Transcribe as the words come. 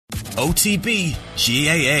OTB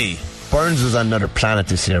GAA. Burns was on another planet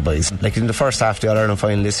this year, boys. Like in the first half of the All-Ireland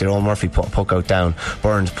final this year, Owen Murphy put a puck out down.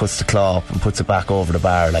 Burns puts the claw up and puts it back over the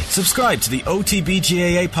bar. Like, subscribe to the OTB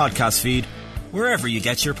GAA podcast feed wherever you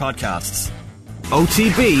get your podcasts.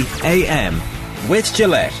 OTB AM with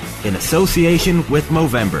Gillette in association with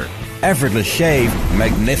Movember. Effortless shave,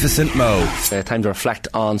 magnificent Mo. Time to reflect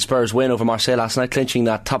on Spurs' win over Marseille last night, clinching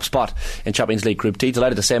that top spot in Champions League Group D.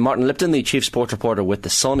 Delighted to say Martin Lipton, the chief sports reporter with The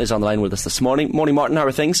Sun, is on the line with us this morning. Morning, Martin. How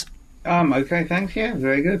are things? Okay, thanks. Yeah,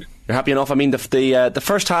 very good. You're happy enough? I mean, the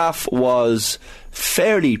first half was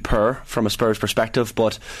fairly poor from a Spurs perspective,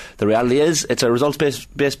 but the reality is it's a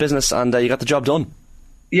results-based business, and you got the job done.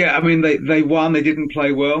 Yeah, I mean, they won. They didn't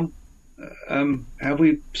play well. Have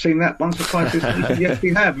we seen that once or twice this season? Yes,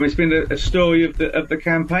 we have. It's been a story of the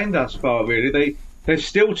campaign thus far. Really, they're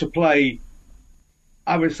still to play,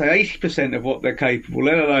 I would say, 80% of what they're capable,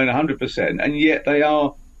 let alone 100%, and yet they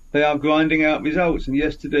are grinding out results. And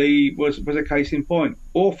yesterday was a case in point.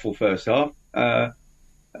 Awful first half.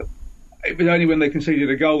 It was only when they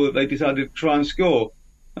conceded a goal that they decided to try and score.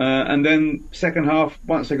 And then second half,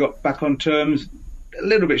 once they got back on terms, a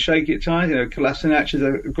little bit shaky at times. Kolasinac is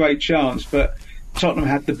a great chance, but Tottenham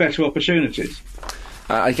had the better opportunities.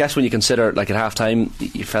 I guess when you consider, like, at half-time,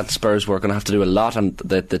 you felt Spurs were going to have to do a lot, and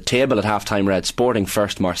the table at half-time read Sporting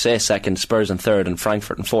first, Marseille second, Spurs in third, and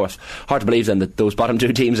Frankfurt in fourth. Hard to believe then that those bottom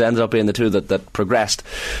two teams ended up being the two that progressed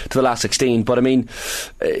to the last 16. But I mean,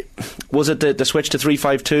 was it the switch to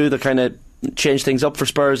 3-5-2 that kind of changed things up for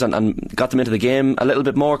Spurs and got them into the game a little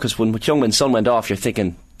bit more? Because when Heung-min Son went off, you're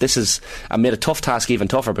thinking, this is made a tough task even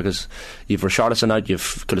tougher, because you've Richarlison out,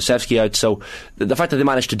 you've Kulusevski out. So the fact that they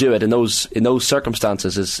managed to do it in those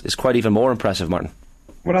circumstances is quite even more impressive, Martin.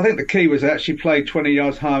 Well, I think the key was they actually played 20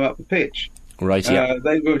 yards higher up the pitch. Right, yeah.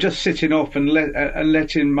 They were just sitting off and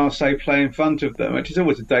letting Marseille play in front of them, which is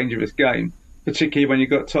always a dangerous game, particularly when you've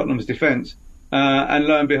got Tottenham's defence. And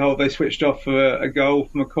lo and behold, they switched off for a goal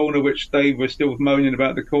from a corner, which they were still moaning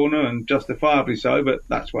about the corner, and justifiably so, but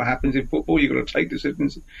that's what happens in football. You've got to take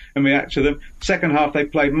decisions and react to them. Second half, they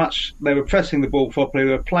were pressing the ball properly,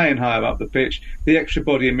 they were playing higher up the pitch. The extra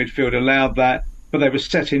body in midfield allowed that, but they were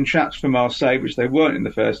setting traps for Marseille, which they weren't in the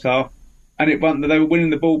first half, and they were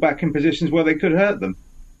winning the ball back in positions where they could hurt them.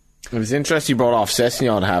 It was interesting you brought off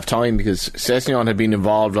Sessegnon at half time, because Sessegnon had been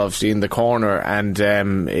involved obviously in the corner, and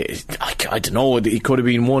I don't know, he could have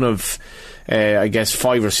been one of I guess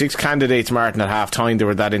 5 or 6 candidates, Martin, at half time. They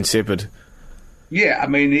were that insipid. Yeah, I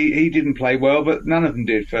mean, he didn't play well, but none of them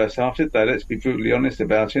did first half, did they? Let's be brutally honest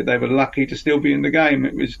about it. They were lucky to still be in the game.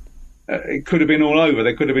 It could have been all over.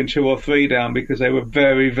 They could have been 2 or 3 down, because they were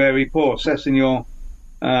very, very poor. Sessegnon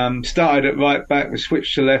started at right back, was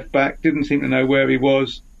switched to left back, didn't seem to know where he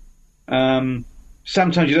was.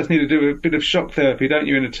 Sometimes you just need to do a bit of shock therapy, don't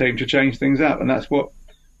you, in a team, to change things up, and that's what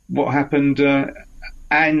happened,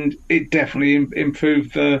 and it definitely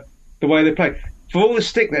improved the way they play. For all the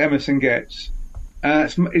stick that Emerson gets,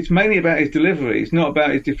 it's mainly about his delivery. It's not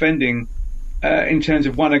about his defending in terms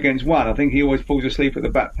of 1 against 1. I think he always falls asleep at the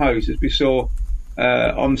back post, as we saw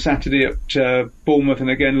on Saturday at Bournemouth, and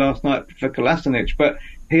again last night for Kolasinac. But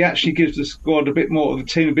he actually gives the squad the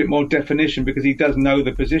team a bit more definition, because he does know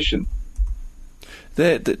the position.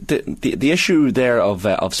 The issue there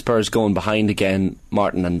of Spurs going behind again,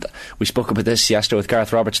 Martin, and we spoke about this yesterday with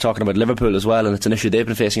Gareth Roberts talking about Liverpool as well, and it's an issue they've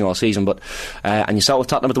been facing all season. But and you saw it with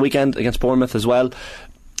Tottenham at the weekend against Bournemouth as well.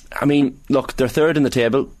 I mean, look, they're third in the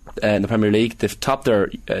table in the Premier League. They've topped their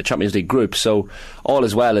Champions League group, so all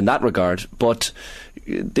is well in that regard. But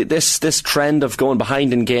this trend of going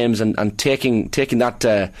behind in games and taking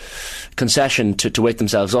that concession to wake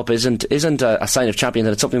themselves up isn't a sign of champions,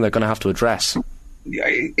 and it's something they're going to have to address. Yeah,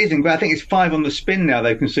 it isn't, but I think it's 5 on the spin now.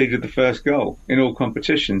 They've conceded the first goal in all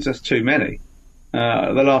competitions. That's too many.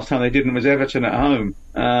 The last time they didn't was Everton at home.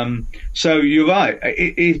 So you're right,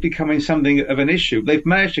 it is becoming something of an issue. They've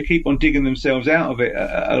managed to keep on digging themselves out of it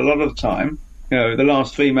a lot of the time. The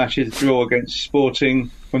last 3 matches, draw against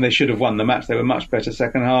Sporting when they should have won the match. They were much better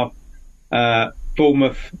second half.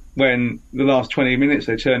 Bournemouth, when the last 20 minutes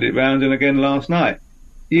they turned it round, and again last night.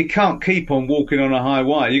 You can't keep on walking on a high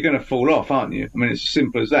wire. You're going to fall off, aren't you? I mean, it's as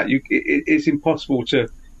simple as that. It's impossible to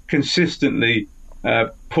consistently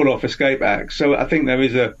pull off escape acts. So I think there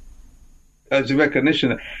is a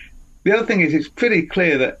recognition. The other thing is, it's pretty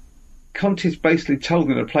clear that Conte's basically told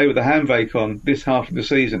them to play with a handbrake on this half of the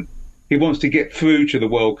season. He wants to get through to the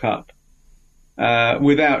World Cup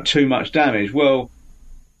without too much damage. Well,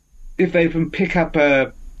 if they can pick up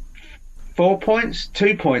 4 points,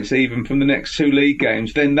 2 points even from the next 2 league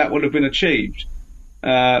games, then that would have been achieved.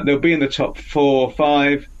 They'll be in the top 4 or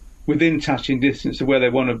 5. within touching distance of where they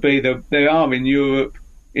want to be. They are in Europe,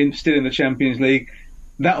 still in the Champions League.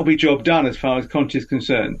 That'll be job done as far as Conte is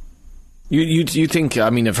concerned. You think? I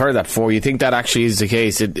mean, I've heard that before. You think that actually is the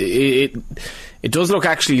case? It does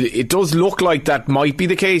look like that might be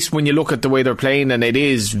the case when you look at the way they're playing, and it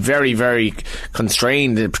is very, very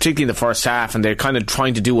constrained, particularly in the first half, and they're kind of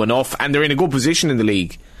trying to do enough, and they're in a good position in the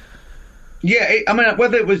league. Yeah, I mean,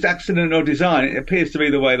 whether it was accident or design, it appears to be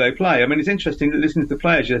the way they play. I mean, it's interesting listening to the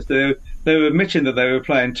players yesterday. They were admitting that they were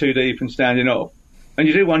playing too deep and standing off, and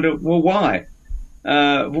you do wonder, well, why?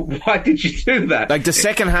 Why did you do that? Like the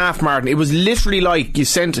second half, Martin, it was literally like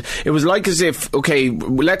it was like as if, okay,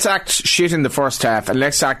 let's act shit in the first half and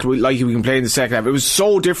let's act like we can play in the second half. It was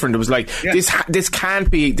so different. It was like, this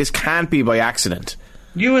can't be by accident.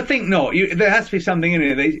 You would think not. There has to be something in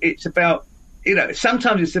it. It's about,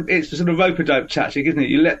 sometimes it's a sort of rope-a-dope tactic, isn't it?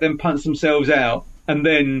 You let them punch themselves out and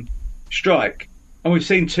then strike. And we've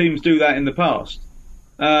seen teams do that in the past.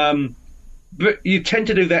 But you tend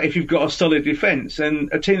to do that if you've got a solid defence,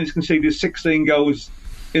 and a team that's conceded 16 goals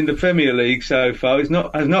in the Premier League so far has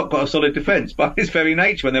not got a solid defence by its very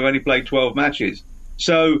nature when they've only played 12 matches.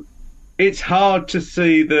 So it's hard to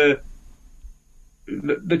see the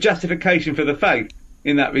justification for the faith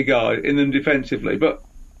in that regard in them defensively. But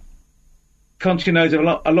Conte knows a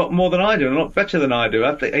lot more than I do, and a lot better than I do.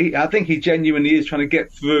 I think he genuinely is trying to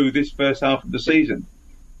get through this first half of the season.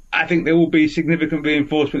 I think there will be significant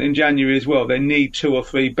reinforcement in January as well. They need 2 or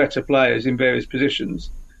 3 better players in various positions,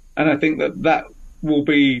 and I think that will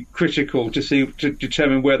be critical to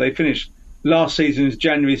determine where they finish. Last season's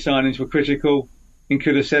January signings were critical. In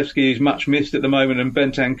Kulusevski, who's much missed at the moment, and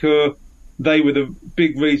Bentancur, they were the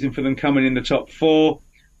big reason for them coming in the top 4.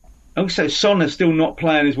 Also, Son is still not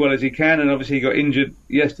playing as well as he can, and obviously he got injured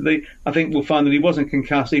yesterday. I think we'll find that he wasn't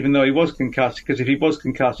concussed, even though he was concussed, because if he was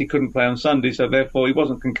concussed, he couldn't play on Sunday, so therefore he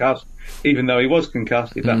wasn't concussed, even though he was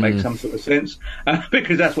concussed, if that makes some sort of sense,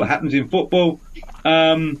 because that's what happens in football.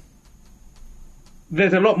 There's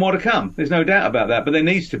a lot more to come, there's no doubt about that, but there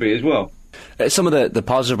needs to be as well. Some of the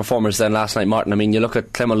positive performers then last night, Martin. I mean, you look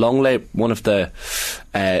at Clement Longley, one of the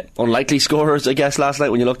unlikely scorers, I guess, last night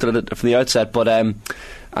when you looked at it from the outset. But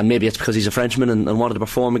and maybe it's because he's a Frenchman and wanted to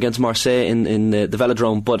perform against Marseille in the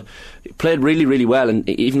Velodrome. But he played really, really well, and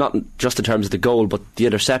even not just in terms of the goal, but the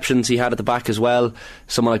interceptions he had at the back as well.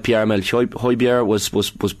 Someone like Pierre-Emile Højbjerg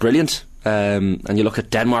was brilliant. And you look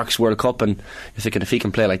at Denmark's World Cup, and you're thinking if he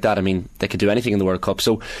can play like that, I mean, they could do anything in the World Cup.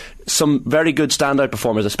 So some very good standout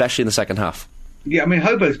performers, especially in the second half. Yeah, I mean,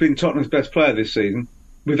 Højbjerg's been Tottenham's best player this season,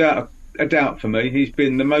 without a doubt for me. He's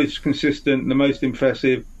been the most consistent, the most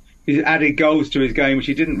impressive. He's added goals to his game, which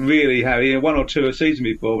he didn't really have. He had 1 or 2 a season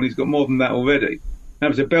before, and he's got more than that already. That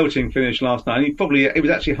was a belting finish last night. It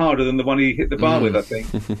was actually harder than the one he hit the bar with, I think.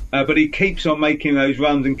 But he keeps on making those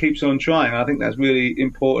runs and keeps on trying. I think that's really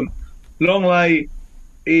important. Longley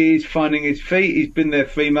is finding his feet. He's been there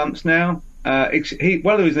 3 months now. One of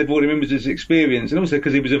the reasons they brought him in was his experience, and also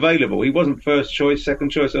because he was available. He wasn't first choice,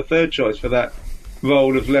 second choice, or third choice for that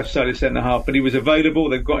role of left-sided centre-half, but he was available.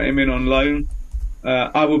 They've got him in on loan.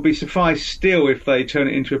 I would be surprised still if they turn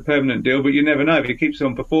it into a permanent deal, but you never know. If he keeps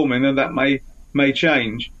on performing, then that may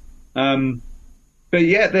change. But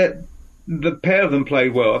yeah, the pair of them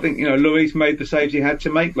played well. I think Lloris made the saves he had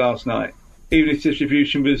to make last night. Even his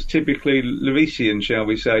distribution was typically Llorisian, shall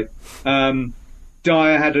we say.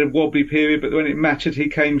 Dyer had a wobbly period, but when it mattered, he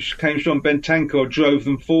came strong. Bentancur drove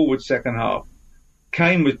them forward second half.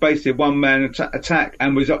 Kane was basically a one-man attack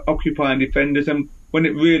and was occupying defenders, and when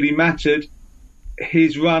it really mattered,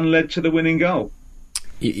 his run led to the winning goal.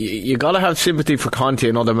 You got to have sympathy for Conte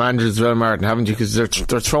and other managers as well, Martin, haven't you? Because they're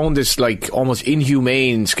throwing this like almost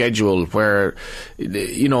inhumane schedule where,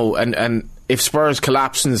 and if Spurs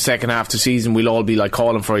collapse in the second half of the season, we'll all be like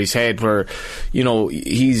calling for his head. Where,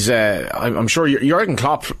 he's I'm sure Jurgen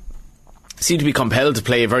Klopp seemed to be compelled to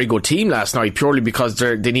play a very good team last night purely because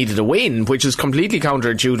they needed a win, which is completely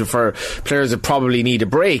counterintuitive for players that probably need a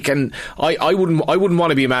break. And I wouldn't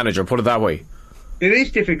want to be a manager, put it that way. It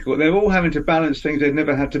is difficult. They're all having to balance things they've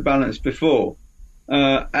never had to balance before.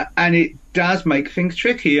 And it does make things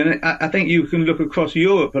tricky. And I think you can look across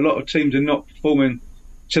Europe. A lot of teams are not performing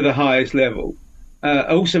to the highest level.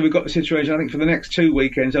 Also, we've got the situation, I think, for the next 2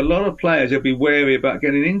 weekends, a lot of players will be wary about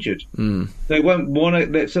getting injured. They won't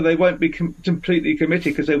want to, so they won't be completely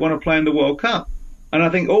committed because they want to play in the World Cup. And I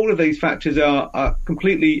think all of these factors are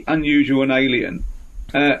completely unusual and alien.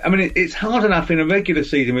 It's hard enough in a regular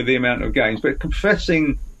season with the amount of games, but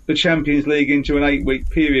compressing the Champions League into an 8-week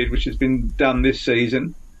period, which has been done this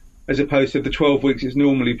season, as opposed to the 12 weeks it's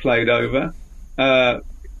normally played over.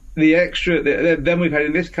 The extra, then we've had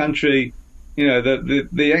in this country You know,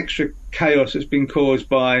 the extra chaos that's been caused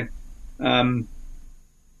by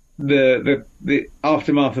the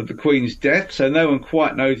aftermath of the Queen's death, so no one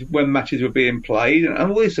quite knows when matches were being played, and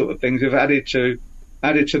all these sort of things have added to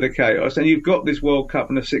the chaos. And you've got this World Cup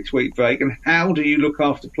and a 6-week break, and how do you look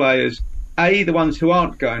after players, A, the ones who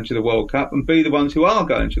aren't going to the World Cup, and B, the ones who are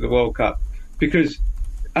going to the World Cup? Because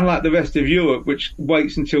unlike the rest of Europe, which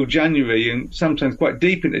waits until January and sometimes quite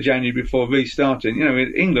deep into January before restarting, you know,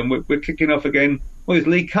 in England we're kicking off again all these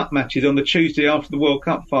League Cup matches on the Tuesday after the World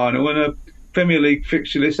Cup final and a Premier League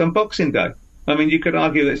fixture list on Boxing Day. I mean, you could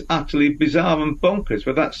argue that it's utterly bizarre and bonkers,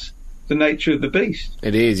 but that's the nature of the beast.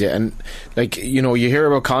 It is, yeah. And like, you know, you hear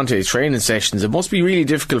about Conte's training sessions. It must be really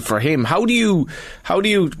difficult for him. How do you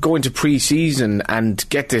go into pre-season and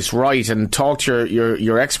get this right and talk to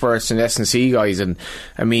your experts and S&C guys? And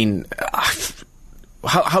I mean,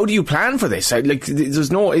 how do you plan for this? Like, is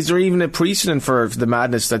there even a precedent for the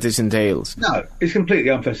madness that this entails? No, it's completely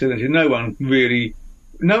unprecedented. No one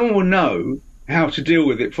will know how to deal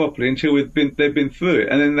with it properly until they've been through it,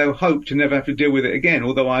 and then they'll hope to never have to deal with it again.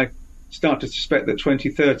 Although I start to suspect that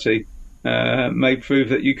 2030 may prove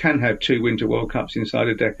that you can have 2 Winter World Cups inside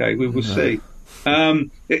a decade. We will see.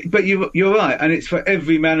 But you're right, and it's for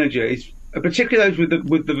every manager. It's particularly those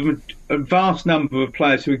with the vast number of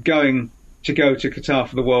players who are going to go to Qatar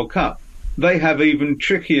for the World Cup. They have even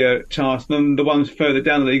trickier tasks than the ones further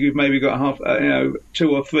down the league who've maybe got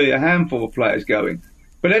 2 or 3, a handful of players going.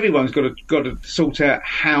 But everyone's got to sort out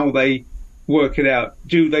how they work it out.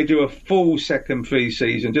 Do they do a full second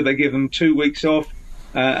pre-season? Do they give them 2 weeks off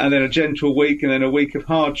and then a gentle week and then a week of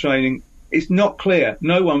hard training? It's not clear.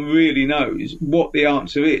 No one really knows what the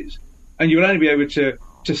answer is. And you'll only be able to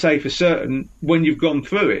say for certain when you've gone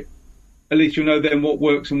through it. At least you'll know then what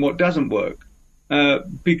works and what doesn't work.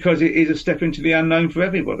 Because it is a step into the unknown for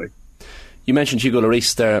everybody. You mentioned Hugo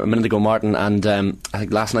Lloris there a minute ago, Martin, and I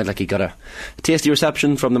think last night he got a tasty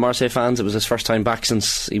reception from the Marseille fans. It was his first time back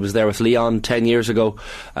since he was there with Lyon 10 years ago.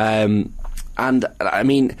 And I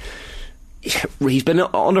mean, he's been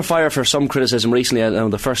under fire for some criticism recently.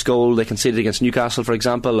 The first goal they conceded against Newcastle, for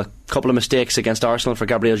example, a couple of mistakes against Arsenal for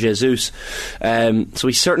Gabriel Jesus. So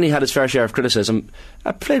he certainly had his fair share of criticism.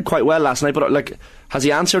 Played quite well last night, but has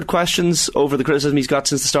he answered questions over the criticism he's got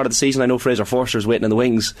since the start of the season? I know Fraser Forster's waiting in the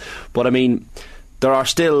wings, but I mean, there are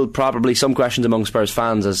still probably some questions among Spurs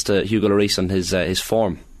fans as to Hugo Lloris and his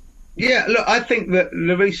form. Yeah, look, I think that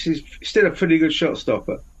Lloris is still a pretty good shot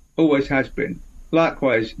stopper. Always has been.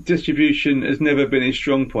 Likewise, distribution has never been his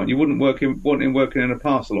strong point. You wouldn't want him working in a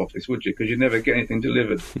parcel office, would you? Because you'd never get anything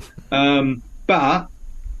delivered. But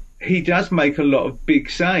he does make a lot of big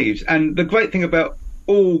saves. And the great thing about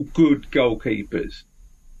all good goalkeepers,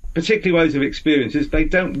 particularly those of experience, is they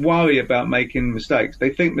don't worry about making mistakes. They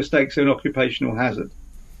think mistakes are an occupational hazard,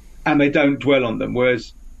 and they don't dwell on them,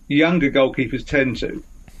 whereas younger goalkeepers tend to.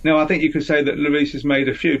 Now, I think you could say that Lloris has made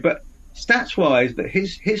a few, but stats-wise, that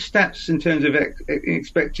his stats in terms of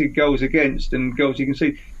expected goals against and goals you can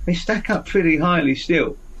see, they stack up pretty highly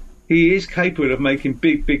still. He is capable of making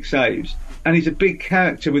big saves, and he's a big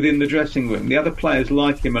character within the dressing room. The other players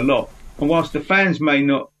like him a lot. And whilst the fans may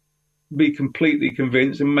not be completely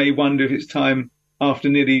convinced and may wonder if it's time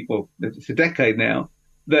after it's a decade now,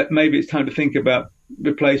 that maybe it's time to think about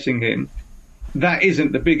replacing him, that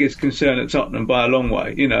isn't the biggest concern at Tottenham by a long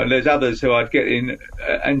way. You know, there's others who I'd get in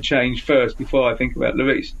and change first before I think about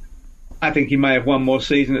Lloris. I think he may have one more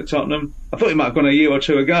season at Tottenham. I thought he might have gone a year or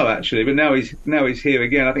two ago, actually, but now he's here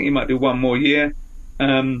again. I think he might do one more year.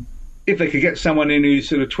 If they could get someone in who's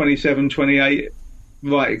sort of 27, 28,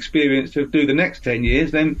 right experience to do the next 10 years,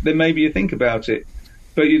 then maybe you think about it.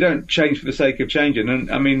 But you don't change for the sake of changing. And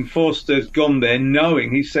I mean, Forster's gone there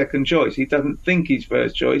knowing he's second choice. He doesn't think he's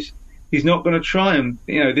first choice. He's not going to try and,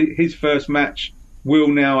 his first match will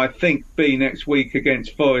now, I think, be next week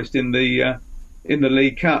against Forest in the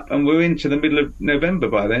League Cup, and we're into the middle of November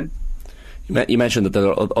by then. You mentioned that there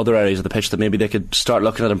are other areas of the pitch that maybe they could start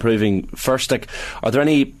looking at improving first. Are there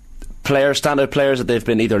any standout players that they've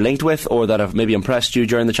been either linked with or that have maybe impressed you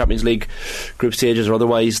during the Champions League group stages or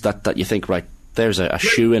otherwise that you think, right, there's a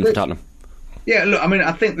shoe-in for Tottenham? Yeah, look, I mean,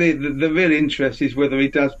 I think the real interest is whether he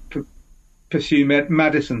does pursue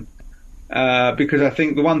Maddison. Because I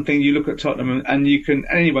think the one thing you look at Tottenham and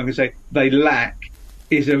anyone can say they lack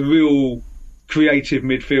is a real creative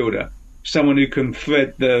midfielder, someone who can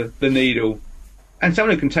thread the needle, and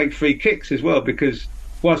someone who can take free kicks as well. Because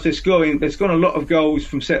whilst they're scoring a lot of goals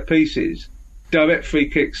from set pieces, direct free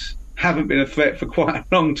kicks haven't been a threat for quite a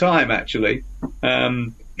long time. Actually,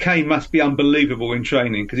 Kane must be unbelievable in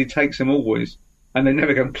training because he takes them always, and they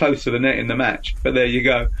never come close to the net in the match. But there you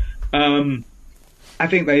go. I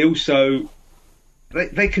think they also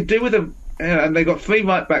they could do with a. And they got 3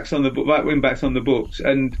 right wing backs on the books,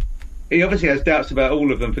 and he obviously has doubts about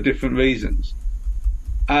all of them for different reasons.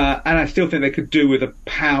 And I still think they could do with a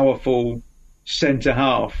powerful centre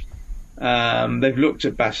half. They've looked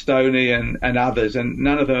at Bastoni and others, and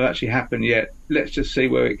none of them have actually happened yet. Let's just see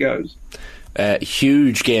where it goes.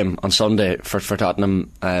 Huge game on Sunday for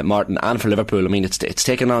Tottenham, Martin, and for Liverpool. I mean, it's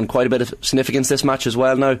taken on quite a bit of significance, this match as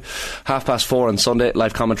well now. 4:30 on Sunday,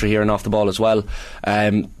 live commentary here and Off the Ball as well.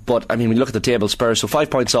 But I mean, when you look at the table, Spurs, so 5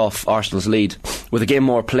 points off Arsenal's lead with a game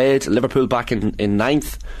more played. Liverpool back in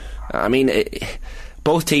 9th. I mean,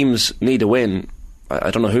 both teams need to win.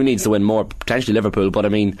 I don't know who needs to win more, potentially Liverpool, but I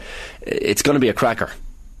mean, it's going to be a cracker.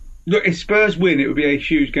 Look, if Spurs win, it would be a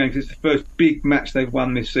huge game because it's the first big match they've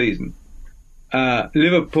won this season.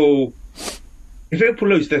 Liverpool, if Liverpool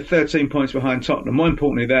lose, they're 13 points behind Tottenham. More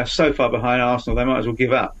importantly, they're so far behind Arsenal, they might as well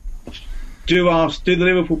give up. Do the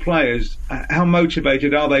Liverpool players, how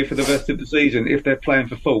motivated are they for the rest of the season if they're playing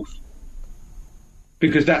for 4th?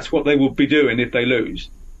 Because that's what they will be doing if they lose.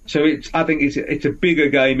 So I think it's a bigger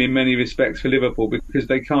game in many respects for Liverpool because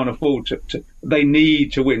they can't afford to. They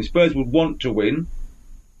need to win. Spurs would want to win.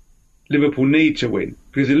 Liverpool need to win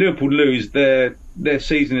because if Liverpool lose, their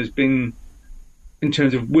season has been, in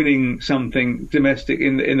terms of winning something domestic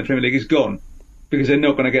in the Premier League, is gone because they're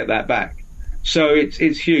not going to get that back. So it's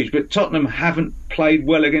huge. But Tottenham haven't played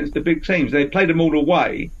well against the big teams. They've played them all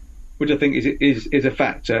away, which I think is a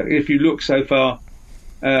factor. If you look so far,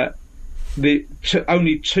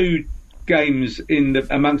 only 2 games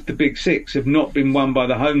amongst the big 6 have not been won by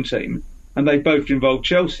the home team, and they both involved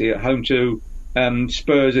Chelsea at home to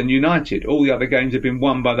Spurs and United. All the other games have been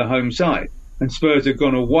won by the home side, and Spurs have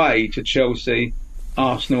gone away to Chelsea,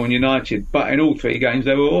 Arsenal and United, but in all 3 games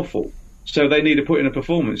they were awful. So they need to put in a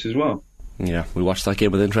performance as well. Yeah, we'll watch that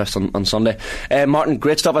game with interest on Sunday. Martin,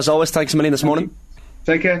 great stuff as always. Thanks a million this morning.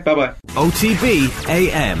 Take care. Bye-bye. OTB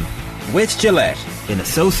AM with Gillette in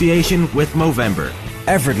association with Movember.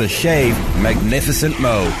 Effortless shave, magnificent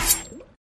mo.